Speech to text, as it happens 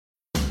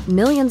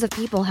Millions of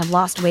people have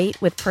lost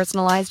weight with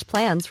personalized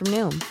plans from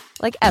Noom.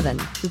 Like Evan,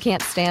 who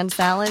can't stand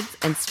salads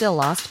and still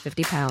lost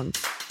 50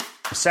 pounds.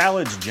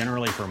 Salads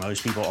generally for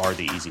most people are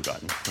the easy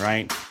button,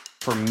 right?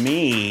 For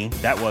me,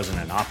 that wasn't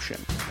an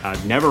option.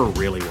 I never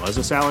really was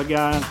a salad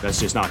guy. That's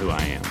just not who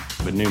I am.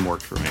 But Noom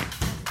worked for me.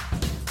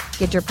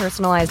 Get your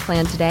personalized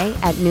plan today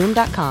at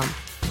Noom.com.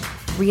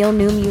 Real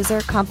Noom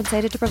user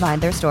compensated to provide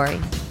their story.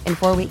 In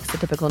 4 weeks, the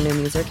typical Noom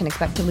user can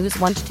expect to lose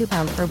 1 to 2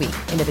 pounds per week.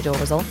 Individual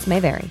results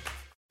may vary.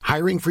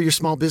 Hiring for your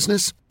small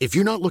business? If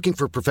you're not looking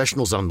for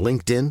professionals on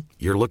LinkedIn,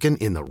 you're looking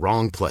in the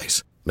wrong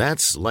place.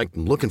 That's like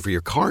looking for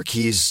your car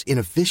keys in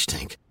a fish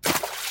tank.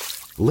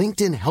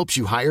 LinkedIn helps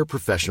you hire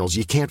professionals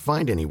you can't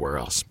find anywhere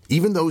else,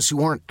 even those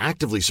who aren't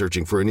actively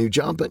searching for a new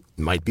job but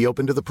might be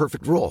open to the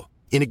perfect role.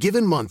 In a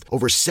given month,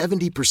 over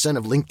 70%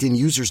 of LinkedIn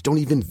users don't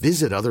even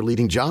visit other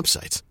leading job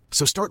sites.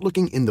 So start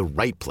looking in the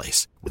right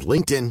place. With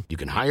LinkedIn, you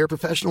can hire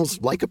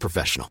professionals like a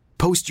professional.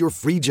 Post your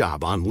free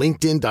job on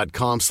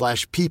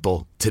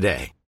linkedin.com/people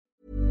today.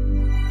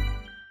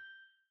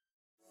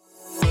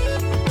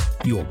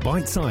 Your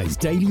bite-sized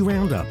daily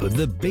roundup of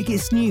the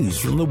biggest news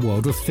from the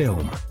world of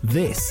film.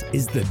 This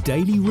is The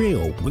Daily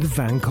Reel with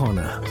Van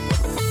Connor.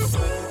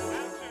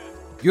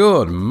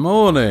 Good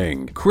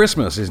morning.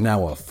 Christmas is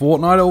now a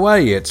fortnight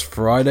away. It's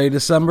Friday,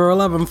 December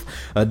 11th,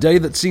 a day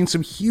that's seen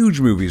some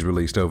huge movies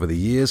released over the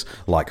years,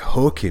 like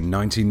Hook in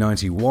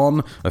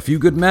 1991, A Few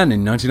Good Men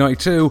in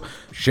 1992,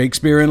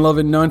 Shakespeare in Love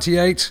in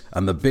 98,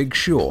 and The Big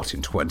Short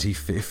in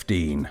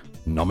 2015.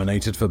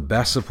 Nominated for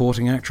Best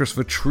Supporting Actress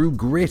for True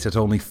Grit at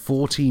only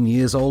 14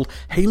 years old,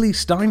 Hailee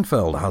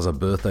Steinfeld has a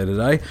birthday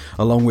today,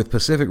 along with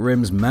Pacific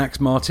Rim's Max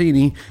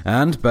Martini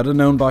and, better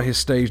known by his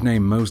stage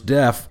name Mos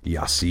Def,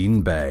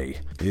 Yasiin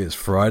Bey. Here's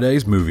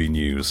Friday's movie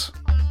news.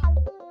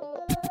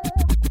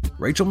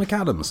 Rachel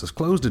McAdams has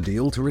closed a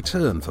deal to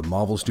return for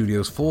Marvel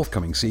Studios'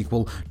 forthcoming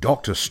sequel,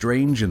 Doctor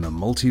Strange in the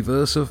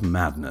Multiverse of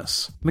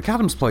Madness.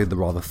 McAdams played the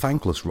rather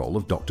thankless role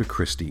of Dr.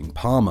 Christine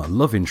Palmer,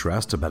 love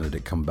interest to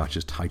Benedict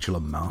Cumberbatch's titular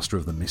Master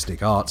of the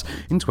Mystic Arts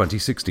in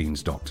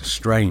 2016's Doctor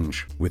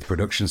Strange. With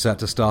production set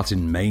to start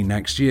in May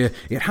next year,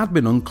 it had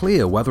been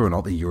unclear whether or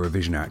not the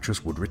Eurovision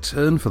actress would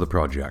return for the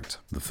project.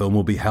 The film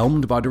will be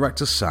helmed by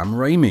director Sam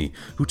Raimi,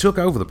 who took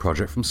over the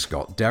project from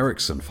Scott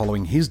Derrickson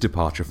following his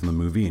departure from the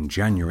movie in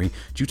January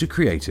due to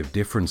creative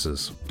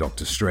differences.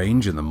 Doctor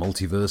Strange in the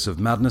Multiverse of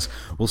Madness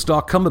will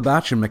star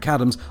Cumberbatch and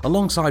McAdams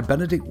alongside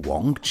Benedict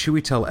Wong,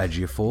 Chiwetel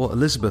Ejiofor,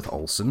 Elizabeth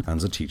Olsen,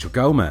 and Zachito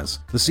Gomez.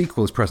 The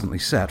sequel is presently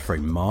set for a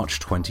March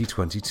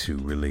 2022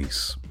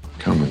 release.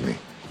 Come with me.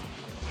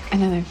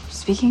 Another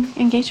speaking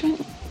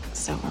engagement?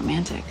 So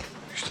romantic.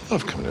 You used to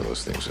love coming to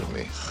those things with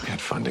me. We had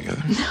fun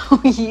together.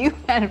 No, you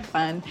had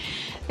fun.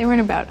 They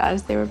weren't about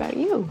us, they were about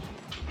you.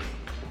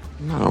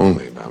 Not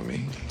only about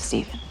me.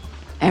 Stephen,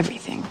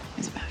 everything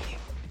is about you.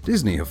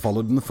 Disney have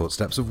followed in the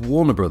footsteps of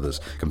Warner Brothers,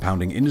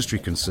 compounding industry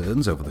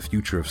concerns over the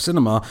future of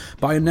cinema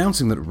by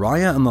announcing that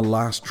Raya and the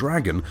Last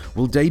Dragon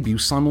will debut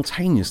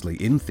simultaneously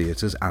in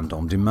theaters and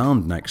on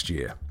demand next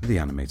year. The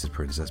animated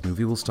princess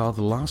movie will star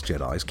The Last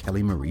Jedi's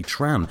Kelly Marie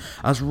Tran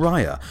as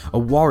Raya, a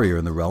warrior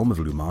in the realm of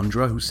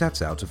Lumandra who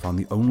sets out to find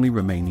the only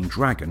remaining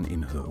dragon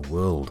in her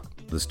world.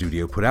 The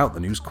studio put out the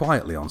news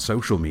quietly on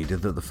social media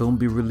that the film will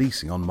be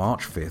releasing on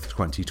March 5th,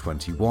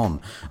 2021,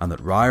 and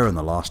that Raya and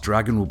the Last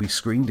Dragon will be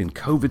screened in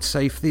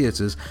COVID-safe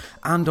theatres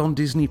and on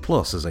Disney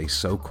Plus as a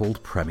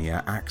so-called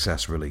Premier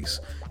Access release.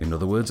 In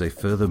other words, a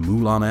further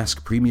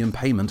Mulan-esque premium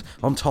payment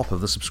on top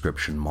of the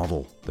subscription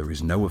model. There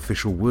is no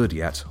official word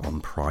yet on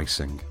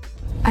pricing.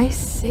 I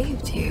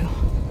saved you.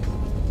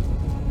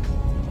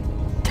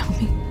 Tell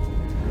me.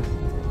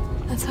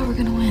 That's how we're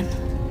gonna win.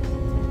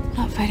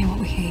 Not fighting what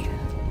we hate.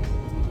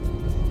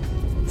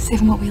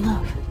 Saving what we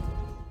love.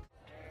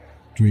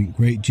 Drink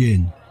great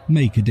gin.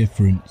 Make a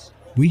difference.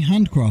 We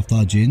handcraft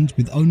our gins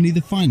with only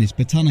the finest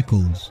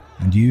botanicals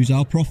and use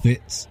our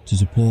profits to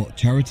support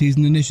charities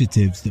and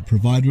initiatives that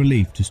provide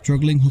relief to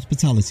struggling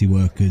hospitality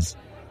workers.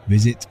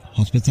 Visit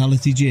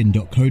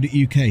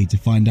hospitalitygin.co.uk to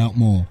find out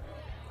more.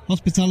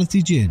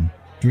 Hospitality Gin.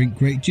 Drink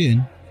great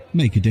gin.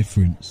 Make a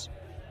difference.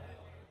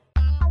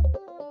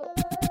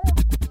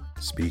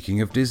 Speaking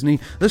of Disney,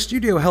 the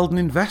studio held an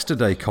Investor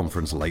Day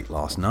conference late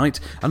last night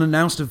and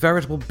announced a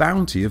veritable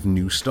bounty of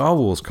new Star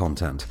Wars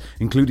content,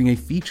 including a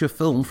feature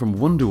film from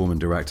Wonder Woman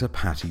director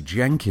Patty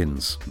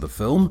Jenkins. The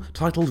film,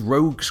 titled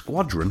Rogue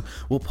Squadron,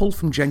 will pull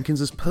from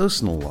Jenkins'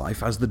 personal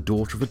life as the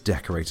daughter of a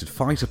decorated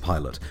fighter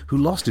pilot who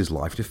lost his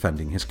life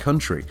defending his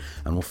country,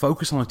 and will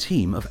focus on a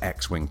team of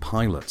X-Wing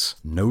pilots.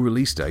 No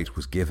release date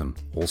was given.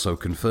 Also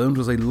confirmed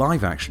was a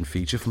live-action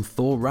feature from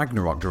Thor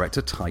Ragnarok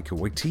director Taika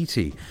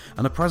Waititi,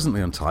 and a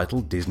presently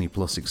untitled Disney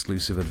Plus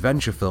exclusive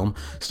adventure film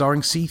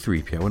starring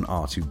C-3PO and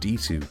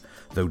R2-D2.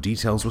 though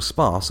details were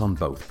sparse on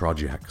both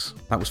projects.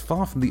 That was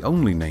far from the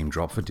only name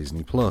drop for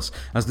Disney+,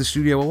 as the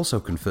studio also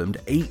confirmed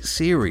 8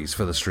 series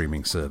for the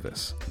streaming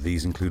service.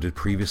 These included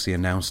previously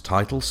announced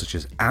titles such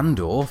as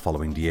Andor,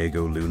 following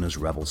Diego Luna's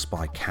rebel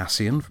spy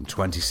Cassian from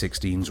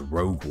 2016's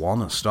Rogue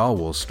One, a Star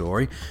Wars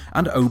story,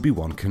 and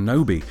Obi-Wan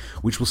Kenobi,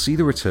 which will see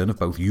the return of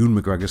both Ewan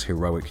McGregor's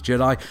heroic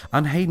Jedi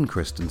and Hayden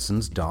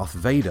Christensen's Darth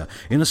Vader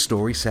in a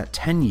story set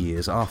 10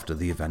 years after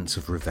the events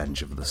of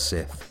Revenge of the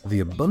Sith. The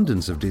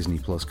abundance of Disney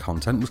Plus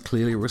content was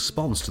clearly a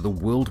response to the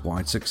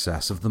worldwide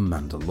success of The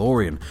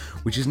Mandalorian,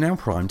 which is now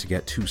primed to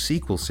get 2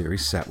 sequel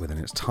series set within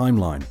its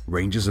timeline,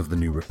 Rangers of the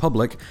New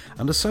Republic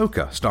and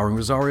Ahsoka, starring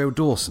Rosario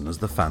Dawson as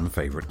the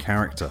fan-favourite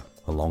character.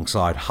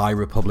 Alongside High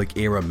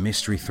Republic-era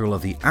mystery thriller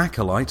The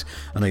Acolyte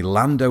and a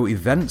Lando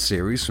event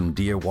series from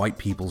Dear White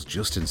People's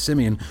Justin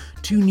Simien,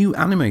 2 new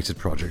animated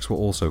projects were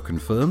also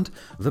confirmed: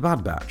 The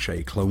Bad Batch,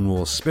 a Clone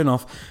Wars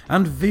spin-off,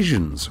 and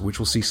Visions, which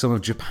will see some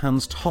of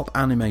Japan's top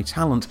anime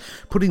talent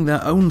putting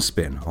their own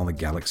spin on a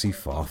galaxy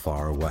far,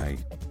 far away.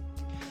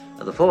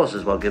 The Force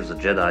is what gives the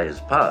Jedi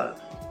his power.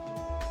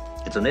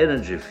 It's an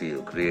energy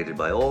field created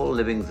by all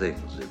living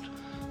things. It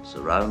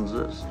surrounds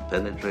us, it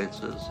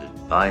penetrates us,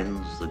 it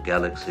binds the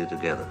galaxy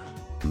together.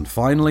 And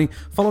finally,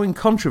 following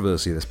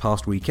controversy this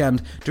past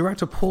weekend,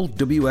 director Paul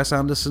W.S.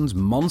 Anderson's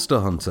Monster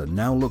Hunter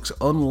now looks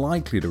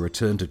unlikely to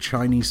return to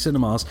Chinese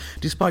cinemas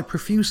despite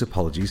profuse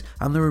apologies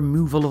and the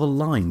removal of a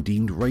line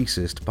deemed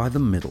racist by the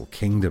Middle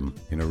Kingdom.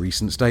 In a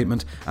recent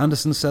statement,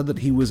 Anderson said that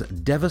he was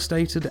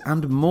devastated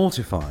and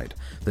mortified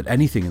that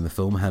anything in the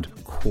film had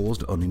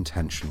caused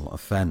unintentional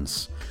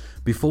offence,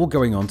 before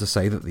going on to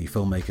say that the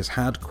filmmakers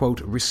had, quote,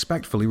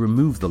 respectfully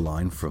removed the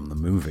line from the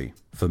movie.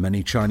 For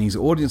many Chinese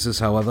audiences,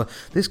 however,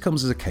 this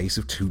comes as a case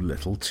of too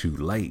little too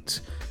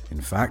late.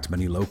 In fact,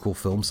 many local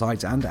film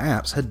sites and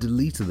apps had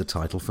deleted the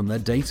title from their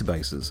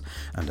databases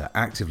and are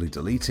actively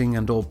deleting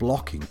and or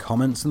blocking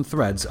comments and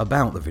threads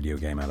about the video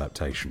game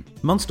adaptation.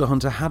 Monster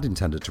Hunter had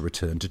intended to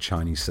return to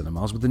Chinese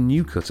cinemas with a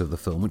new cut of the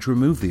film which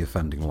removed the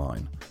offending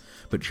line,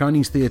 but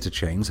Chinese theatre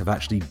chains have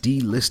actually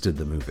delisted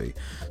the movie,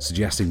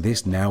 suggesting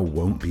this now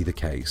won't be the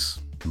case.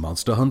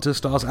 Monster Hunter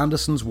stars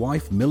Anderson's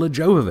wife Milla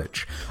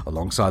Jovovich,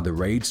 alongside The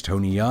Raid's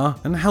Tony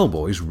Jaa and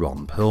Hellboy's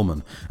Ron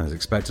Perlman, and is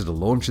expected to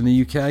launch in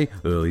the UK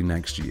early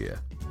next year.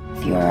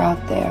 If you are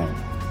out there,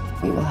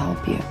 we will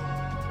help you.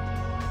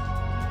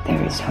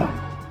 There is hope.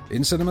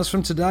 In cinemas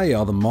from today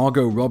are the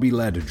Margot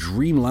Robbie-led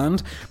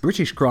Dreamland,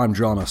 British crime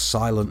drama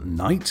Silent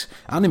Night,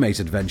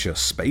 animated adventure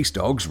Space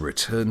Dogs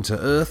Return to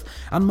Earth,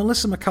 and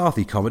Melissa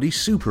McCarthy comedy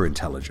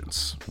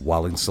Superintelligence.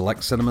 While in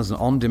select cinemas and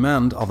on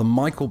demand are the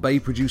Michael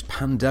Bay-produced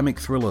pandemic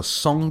thriller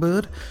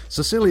Songbird,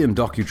 Sicilian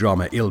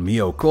docudrama Il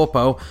Mio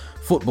Corpo,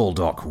 football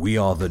doc We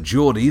Are the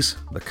Geordies,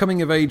 the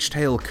coming-of-age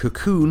tale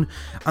Cocoon,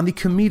 and the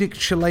comedic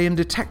Chilean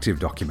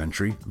detective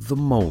documentary The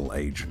Mole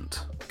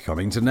Agent.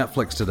 Coming to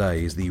Netflix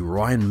today is the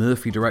Ryan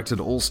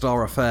Murphy-directed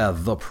all-star affair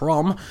The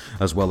Prom,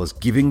 as well as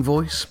Giving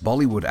Voice,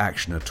 Bollywood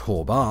actioner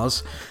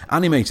Torbaz,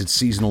 animated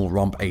seasonal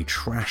romp A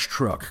Trash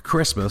Truck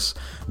Christmas,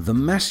 The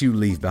Mess You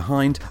Leave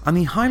Behind, and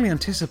the highly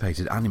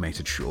anticipated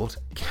animated short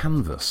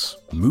Canvas.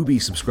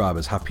 Mubi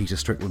subscribers have Peter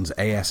Strickland's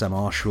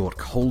ASMR short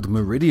Cold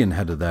Meridian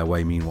headed their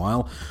way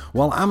meanwhile,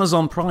 while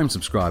Amazon Prime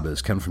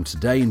subscribers can from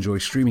today enjoy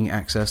streaming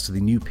access to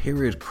the new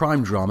period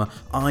crime drama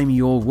I'm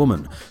Your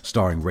Woman,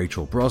 starring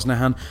Rachel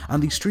Brosnahan,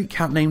 and the Street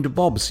Cat Named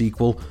Bob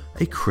sequel,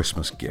 A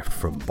Christmas Gift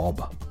from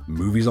Bob.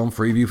 Movies on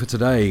Freeview for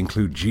today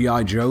include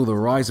G.I. Joe, The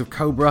Rise of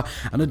Cobra,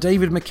 and a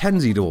David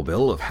Mackenzie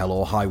doorbell of Hell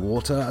or High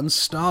Water, and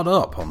Starred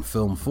Up on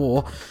Film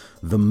 4,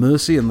 The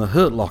Mercy and the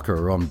Hurt Locker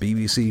are on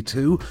BBC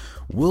 2,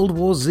 World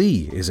War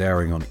Z is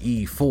airing on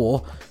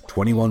E4,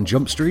 21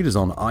 Jump Street is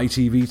on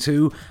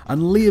ITV2,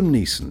 and Liam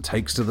Neeson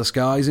Takes to the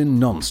Skies in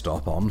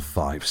Non-Stop on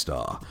 5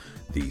 Star.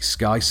 The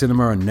Sky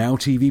Cinema and Now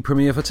TV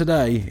premiere for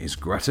today is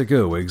Greta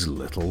Gerwig's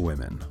Little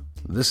Women.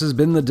 This has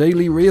been the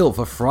Daily Reel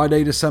for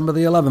Friday, December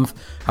the 11th.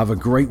 Have a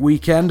great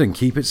weekend and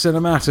keep it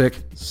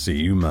cinematic. See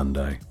you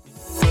Monday.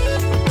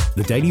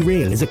 The Daily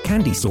Reel is a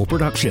Candy Store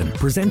production,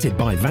 presented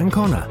by Van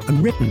Connor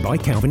and written by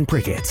Calvin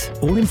Prickett.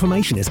 All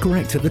information is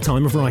correct at the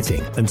time of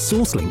writing, and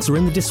source links are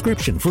in the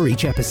description for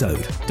each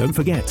episode. Don't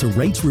forget to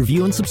rate,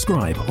 review and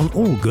subscribe on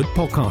all good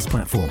podcast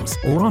platforms,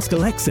 or ask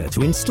Alexa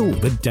to install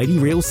the Daily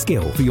Reel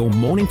skill for your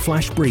morning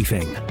flash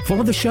briefing.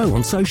 Follow the show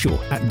on social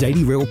at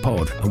Daily Reel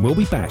Pod, and we'll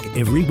be back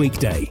every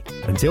weekday.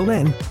 Until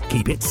then,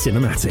 keep it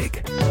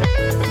cinematic.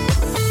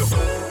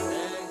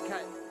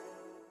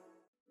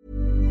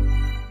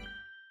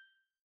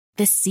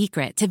 The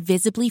secret to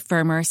visibly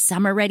firmer,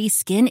 summer-ready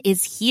skin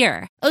is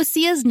here.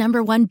 Osea's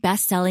 #1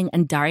 best-selling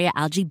Undaria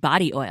Algae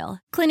Body Oil.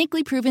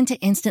 Clinically proven to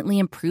instantly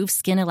improve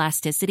skin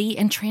elasticity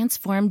and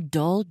transform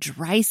dull,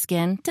 dry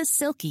skin to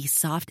silky,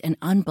 soft, and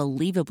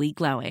unbelievably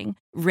glowing.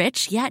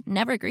 Rich yet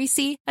never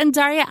greasy,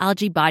 Undaria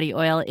Algae Body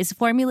Oil is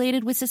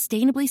formulated with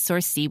sustainably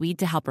sourced seaweed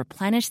to help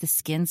replenish the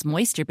skin's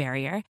moisture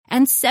barrier,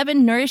 and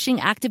 7 nourishing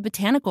active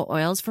botanical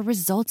oils for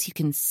results you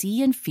can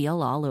see and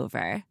feel all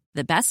over.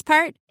 The best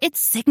part?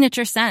 It's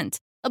signature scent.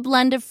 A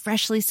blend of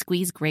freshly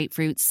squeezed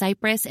grapefruit,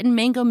 cypress, and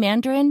mango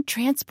mandarin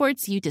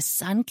transports you to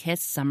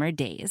sun-kissed summer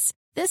days.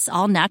 This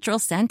all-natural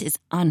scent is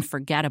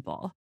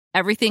unforgettable.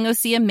 Everything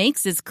Osea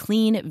makes is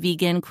clean,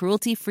 vegan,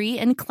 cruelty-free,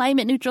 and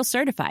climate-neutral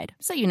certified,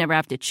 so you never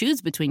have to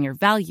choose between your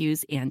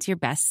values and your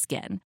best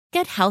skin.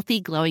 Get healthy,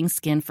 glowing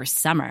skin for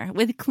summer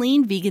with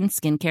clean, vegan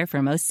skincare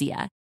from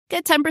Osea.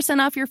 Get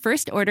 10% off your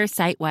first order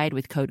site-wide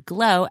with code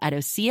GLOW at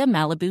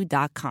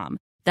OseaMalibu.com.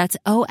 That's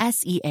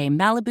OSEA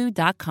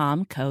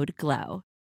Malibu.com, code GLOW.